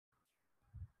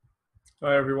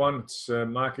Hi everyone, it's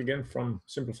Marc again from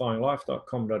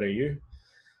simplifyinglife.com.au.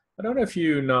 I don't know if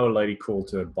you know a lady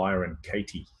called Byron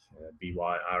Katie,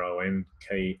 Byron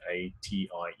Katie,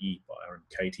 Byron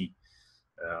Katie.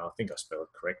 I think I spelled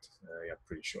it correct. Yeah, I'm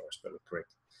pretty sure I spelled it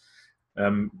correct.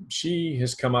 She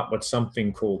has come up with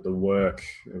something called the work,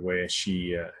 where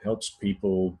she helps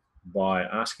people by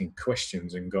asking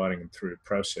questions and guiding them through the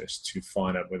process to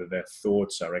find out whether their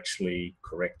thoughts are actually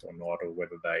correct or not, or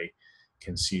whether they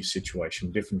can see a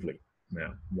situation differently.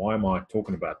 Now, why am I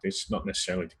talking about this? Not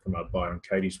necessarily to promote Byron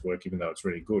Katie's work, even though it's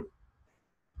really good.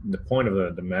 The point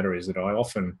of the matter is that I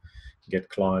often get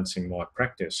clients in my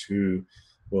practice who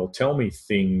will tell me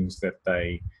things that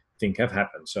they think have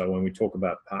happened. So when we talk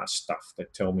about past stuff, they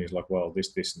tell me is like, well,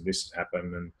 this, and this has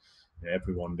happened, and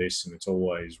everyone this, and it's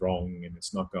always wrong, and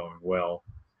it's not going well.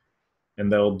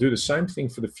 And they'll do the same thing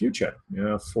for the future,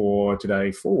 for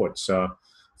today forward. So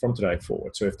from today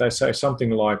forward. So if they say something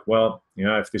like, well,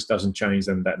 if this doesn't change,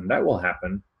 then that and that will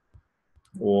happen,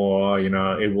 or,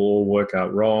 it will all work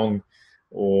out wrong,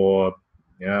 or,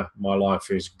 my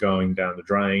life is going down the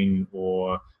drain,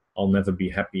 or I'll never be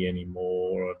happy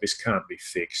anymore, or this can't be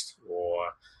fixed, or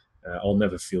I'll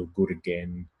never feel good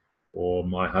again, or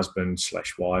my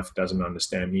husband/wife doesn't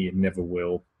understand me and never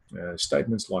will.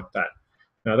 Statements like that.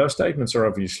 Now, those statements are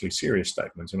obviously serious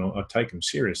statements, and I take them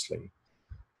seriously.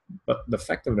 But the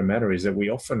fact of the matter is that we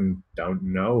often don't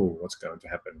know what's going to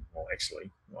happen. Well, actually,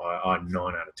 I 9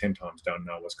 out of 10 times don't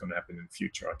know what's going to happen in the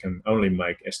future. I can only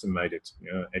make estimated,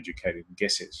 educated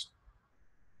guesses.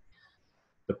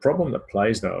 The problem that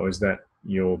plays, though, is that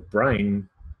your brain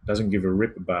doesn't give a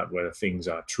rip about whether things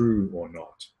are true or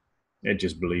not. It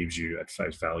just believes you at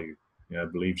face value,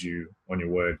 believes you on your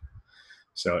word.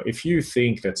 So if you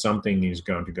think that something is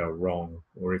going to go wrong,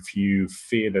 or if you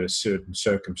fear that a certain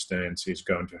circumstance is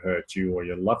going to hurt you or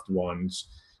your loved ones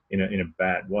in a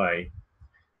bad way,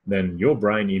 then your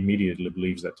brain immediately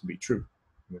believes that to be true.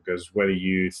 Because whether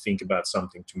you think about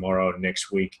something tomorrow,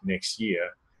 next week, next year,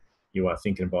 you are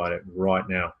thinking about it right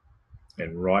now.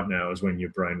 And right now is when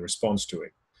your brain responds to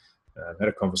it. I had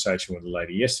a conversation with a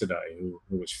lady yesterday who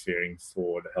was fearing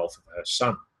for the health of her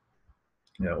son,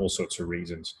 all sorts of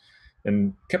reasons,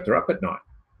 and kept her up at night.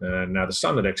 Now, the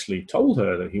son had actually told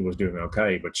her that he was doing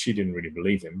okay, but she didn't really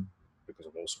believe him because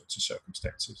of all sorts of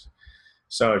circumstances.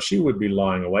 So she would be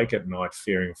lying awake at night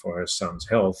fearing for her son's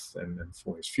health and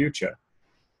for his future,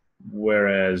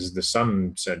 whereas the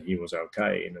son said he was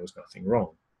okay and there was nothing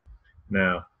wrong.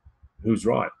 Now, who's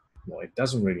right? Well, it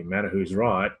doesn't really matter who's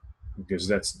right, because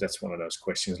that's one of those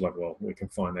questions like, well, we can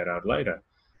find that out later.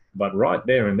 But right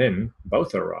there and then,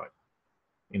 both are right,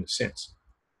 in a sense.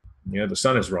 The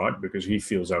son is right because he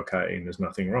feels okay and there's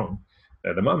nothing wrong.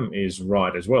 The mum is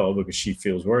right as well because she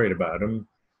feels worried about him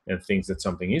and thinks that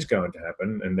something is going to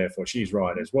happen, and therefore she's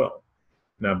right as well.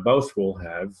 Now, both will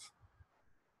have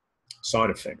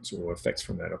side effects or effects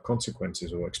from that, or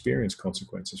consequences, or experience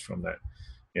consequences from that.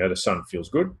 The son feels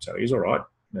good, so he's all right.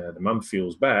 The mum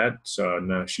feels bad, so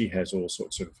now she has all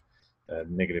sorts of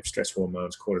negative stress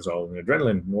hormones, cortisol and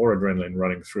adrenaline, noradrenaline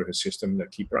running through her system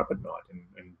that keep her up at night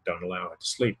and don't allow her to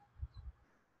sleep.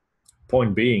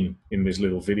 Point being, in this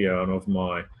little video and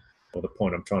the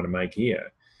point I'm trying to make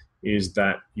here, is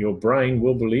that your brain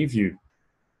will believe you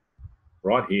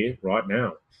right here, right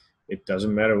now. It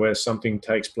doesn't matter whether something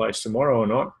takes place tomorrow or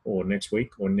not, or next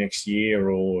week, or next year,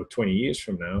 or 20 years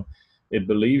from now. It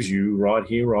believes you right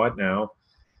here, right now,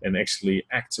 and actually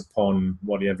acts upon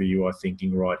whatever you are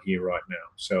thinking right here, right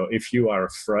now. So if you are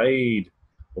afraid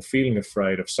or feeling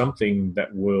afraid of something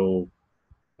that will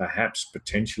perhaps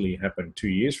potentially happen 2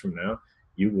 years from now,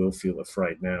 you will feel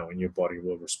afraid now, and your body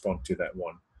will respond to that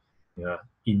one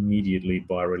immediately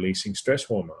by releasing stress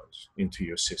hormones into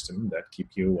your system that keep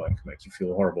you awake, make you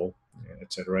feel horrible,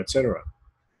 etc., etc.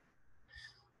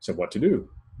 So what to do?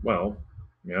 Well,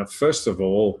 first of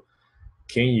all,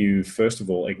 can you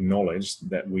acknowledge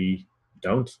that we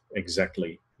don't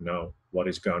exactly know what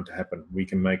is going to happen? We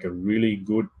can make a really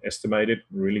good estimated,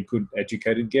 really good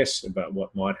educated guess about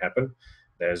what might happen.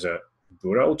 There's a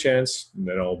good old chance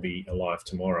that I'll be alive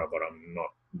tomorrow, but I'm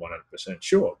not 100%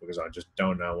 sure because I just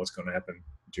don't know what's going to happen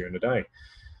during the day.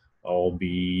 I'll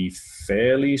be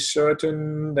fairly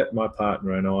certain that my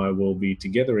partner and I will be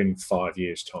together in 5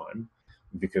 years' time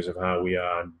because of how we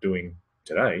are doing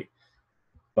today,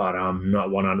 but I'm not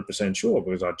 100% sure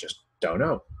because I just don't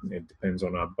know. It depends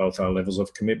on both our levels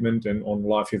of commitment and on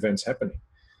life events happening.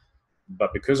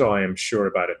 But because I am sure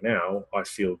about it now, I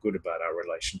feel good about our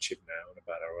relationship now and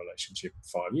about our relationship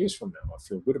 5 years from now. I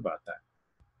feel good about that.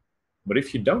 But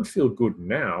if you don't feel good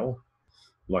now,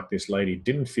 like this lady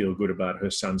didn't feel good about her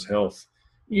son's health,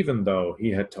 even though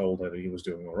he had told her that he was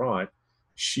doing all right,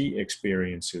 she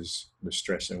experiences the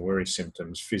stress and worry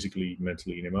symptoms physically,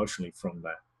 mentally, and emotionally from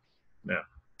that. Now,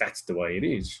 that's the way it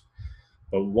is.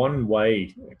 But one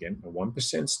way, again, a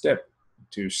 1% step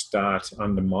to start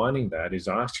undermining that is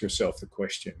ask yourself the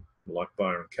question, like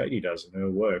Byron Katie does in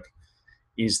her work,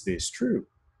 is this true?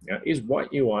 Now, is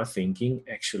what you are thinking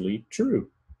actually true?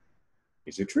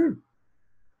 Is it true?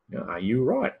 Now, are you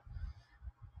right?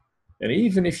 And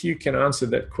even if you can answer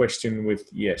that question with,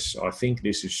 yes, I think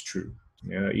this is true,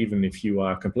 even if you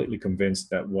are completely convinced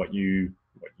that what you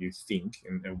think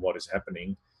and what is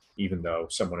happening, even though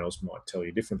someone else might tell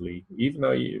you differently, even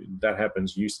though that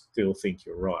happens, you still think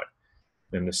you're right.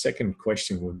 Then the second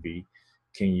question would be,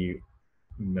 can you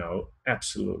know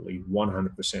absolutely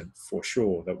 100% for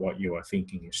sure that what you are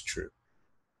thinking is true?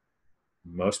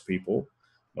 Most people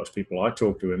I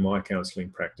talk to in my counseling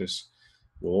practice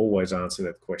will always answer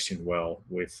that question well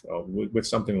with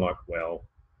something like, well,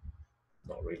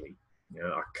 not really.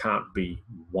 I can't be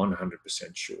 100%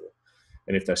 sure.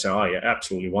 And if they say, oh, yeah,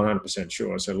 absolutely 100%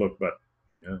 sure, I say, look, but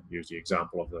use the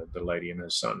example of the lady and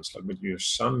her son. It's like, but your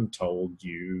son told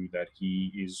you that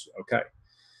he is okay.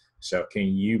 So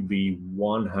can you be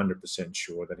 100%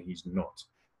 sure that he's not?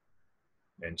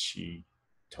 And she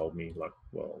told me, like,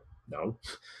 well, no,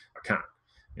 I can't,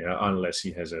 unless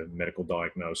he has a medical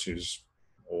diagnosis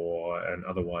or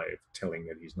another way of telling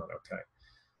that he's not okay.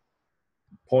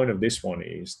 The point of this one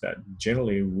is that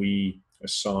generally we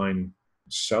assign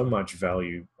so much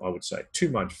value, I would say too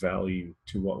much value,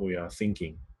 to what we are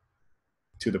thinking,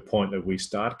 to the point that we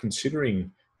start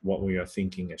considering what we are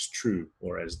thinking as true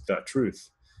or as the truth,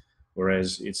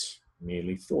 whereas it's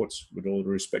merely thoughts. With all the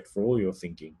respect for all your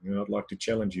thinking, I'd like to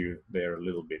challenge you there a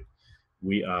little bit.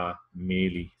 We are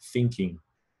merely thinking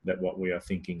that what we are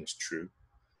thinking is true,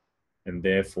 and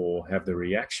therefore have the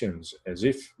reactions as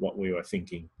if what we are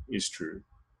thinking is true,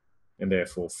 and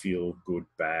therefore feel good,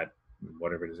 bad,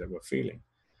 whatever it is that we're feeling.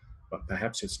 But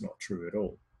perhaps it's not true at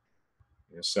all.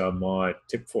 So my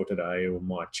tip for today, or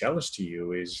my challenge to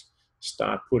you, is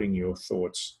start putting your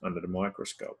thoughts under the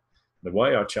microscope. The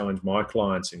way I challenge my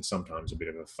clients, in sometimes a bit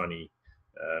of a funny,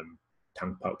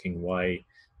 tongue-poking way,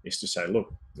 is to say,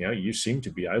 look, you seem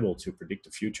to be able to predict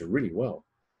the future really well.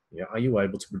 Are you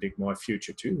able to predict my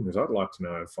future too? Because I'd like to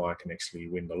know if I can actually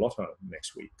win the lotto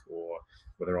next week, or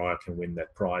whether I can win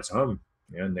that prize home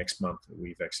next month that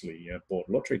we've actually bought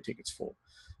lottery tickets for.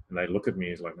 And they look at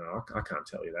me as like, no, I can't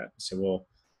tell you that. I say, well,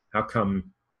 how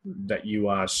come that you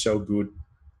are so good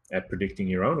at predicting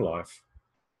your own life,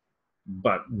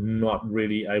 but not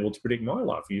really able to predict my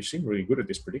life? You seem really good at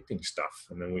this predicting stuff.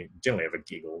 And then we generally have a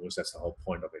giggle, because that's the whole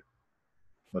point of it.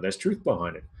 But there's truth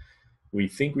behind it. We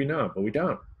think we know, but we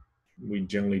don't. We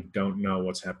generally don't know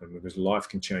what's happened, because life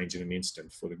can change in an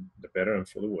instant for the better and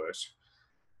for the worse.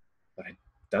 But it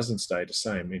doesn't stay the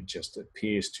same. It just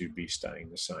appears to be staying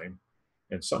the same.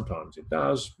 And sometimes it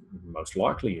does, most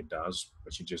likely it does,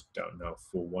 but you just don't know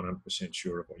for 100%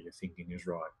 sure of what you're thinking is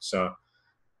right. So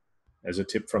as a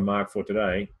tip from Marc for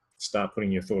today, start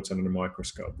putting your thoughts under the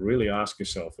microscope. Really ask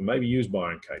yourself, and maybe use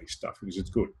Byron Katie stuff because it's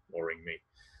good, or ring me.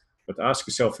 But ask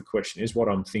yourself the question, is what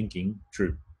I'm thinking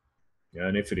true?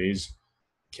 And if it is,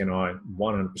 can I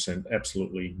 100%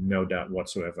 absolutely, no doubt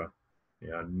whatsoever,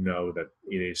 know that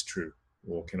it is true?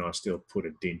 Or can I still put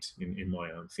a dent in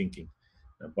my own thinking?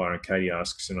 Byron Katie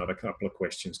asks another couple of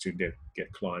questions to get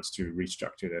clients to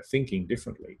restructure their thinking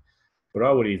differently. But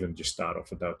I would even just start off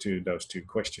with those two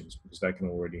questions, because they can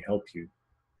already help you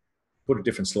put a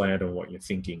different slant on what you're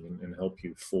thinking and help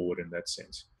you forward in that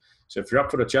sense. So if you're up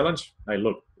for the challenge, hey,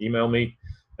 look, email me,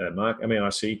 Marc,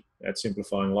 M-A-R-C,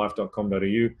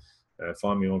 @simplifyinglife.com.au.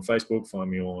 Find me on Facebook,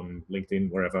 find me on LinkedIn,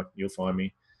 wherever, you'll find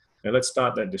me. And let's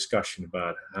start that discussion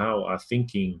about how our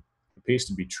thinking appears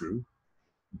to be true,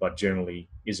 but generally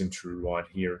isn't true right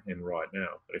here and right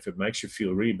now. But if it makes you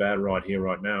feel really bad right here,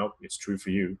 right now, it's true for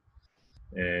you.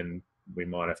 And we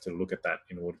might have to look at that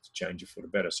in order to change it for the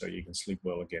better, so you can sleep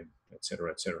well again, etc.,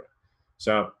 etc.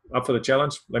 So up for the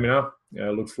challenge, let me know.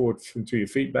 Look forward to your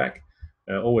feedback.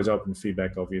 Always open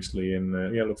feedback, obviously. And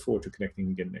look forward to connecting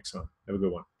again next time. Have a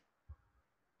good one.